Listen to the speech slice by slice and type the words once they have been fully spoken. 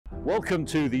Welcome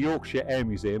to the Yorkshire Air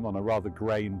Museum on a rather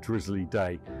grey and drizzly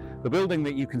day. The building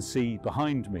that you can see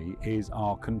behind me is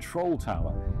our control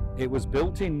tower. It was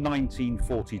built in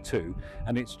 1942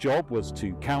 and its job was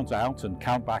to count out and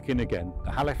count back in again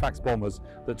the Halifax bombers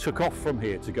that took off from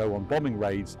here to go on bombing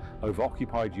raids over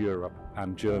occupied Europe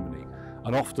and Germany.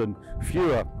 And often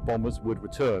fewer bombers would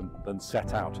return than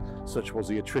set out. Such was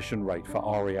the attrition rate for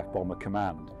RAF Bomber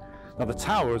Command. Now the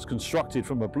tower is constructed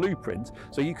from a blueprint,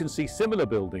 so you can see similar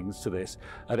buildings to this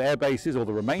at air bases or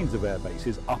the remains of air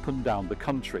bases up and down the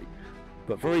country.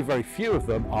 But very, very few of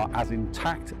them are as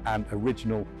intact and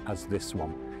original as this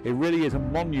one. It really is a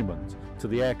monument to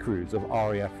the air crews of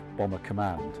RAF Bomber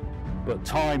Command. But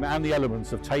time and the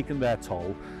elements have taken their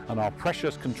toll, and our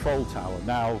precious control tower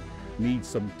now needs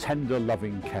some tender,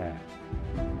 loving care.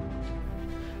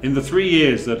 In the 3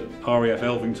 years that RAF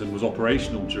Elvington was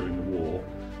operational during the war,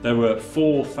 there were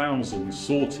 4,000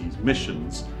 sorties,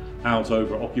 missions, out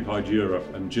over occupied Europe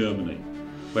and Germany,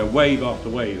 where wave after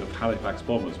wave of Halifax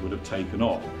bombers would have taken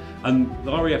off. And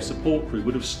the RAF support crew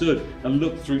would have stood and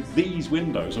looked through these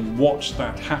windows and watched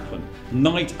that happen.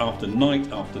 Night after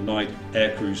night after night,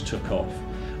 air crews took off.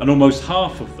 And almost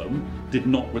half of them did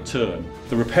not return.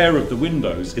 The repair of the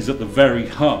windows is at the very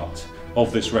heart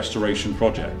of this restoration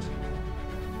project.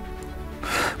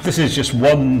 This is just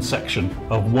one section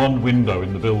of one window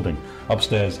in the building,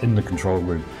 upstairs in the control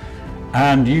room.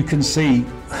 And you can see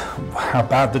how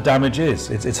bad the damage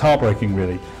is. It's heartbreaking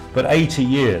really, but 80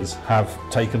 years have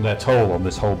taken their toll on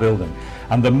this whole building.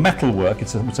 And the metalwork,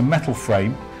 it's a metal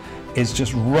frame, is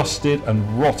just rusted and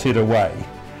rotted away,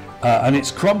 and it's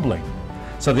crumbling.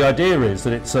 So the idea is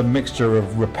that it's a mixture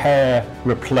of repair,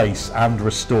 replace and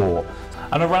restore.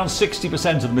 And around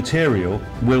 60% of the material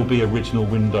will be original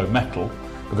window metal,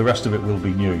 but the rest of it will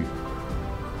be new.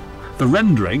 The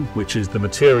rendering, which is the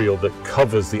material that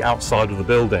covers the outside of the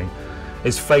building,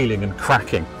 is failing and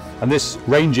cracking. And this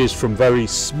ranges from very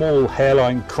small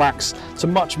hairline cracks to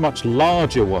much, much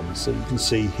larger ones that you can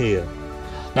see here.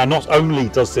 Now, not only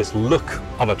does this look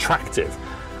unattractive,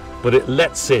 but it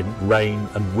lets in rain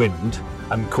and wind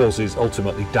and causes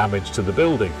ultimately damage to the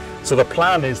building. So the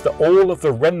plan is that all of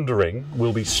the rendering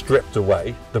will be stripped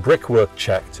away, the brickwork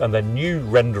checked, and then new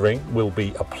rendering will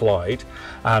be applied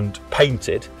and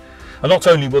painted. And not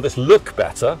only will this look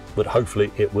better, but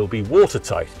hopefully it will be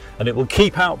watertight and it will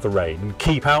keep out the rain and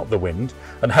keep out the wind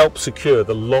and help secure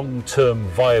the long-term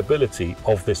viability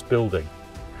of this building.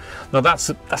 Now that's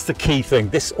the key thing.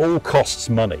 This all costs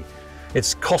money.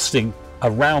 It's costing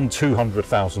around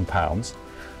 £200,000.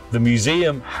 The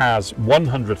museum has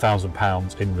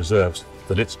 £100,000 in reserves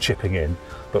that it's chipping in,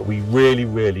 but we really,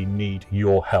 really need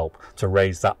your help to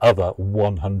raise that other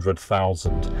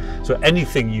 100,000. So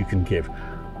anything you can give.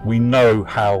 We know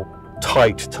how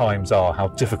tight times are, how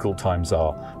difficult times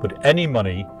are, but any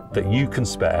money that you can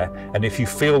spare, and if you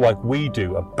feel like we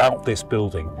do about this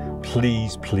building,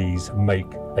 please, please make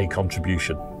a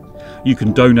contribution. You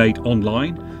can donate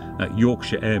online at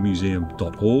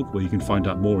yorkshireairmuseum.org, where you can find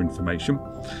out more information.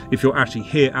 If you're actually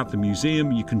here at the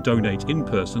museum, you can donate in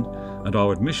person at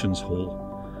our admissions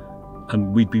hall,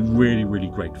 and we'd be really, really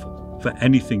grateful for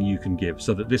anything you can give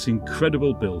so that this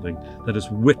incredible building that has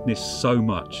witnessed so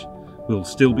much will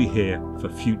still be here for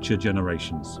future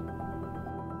generations.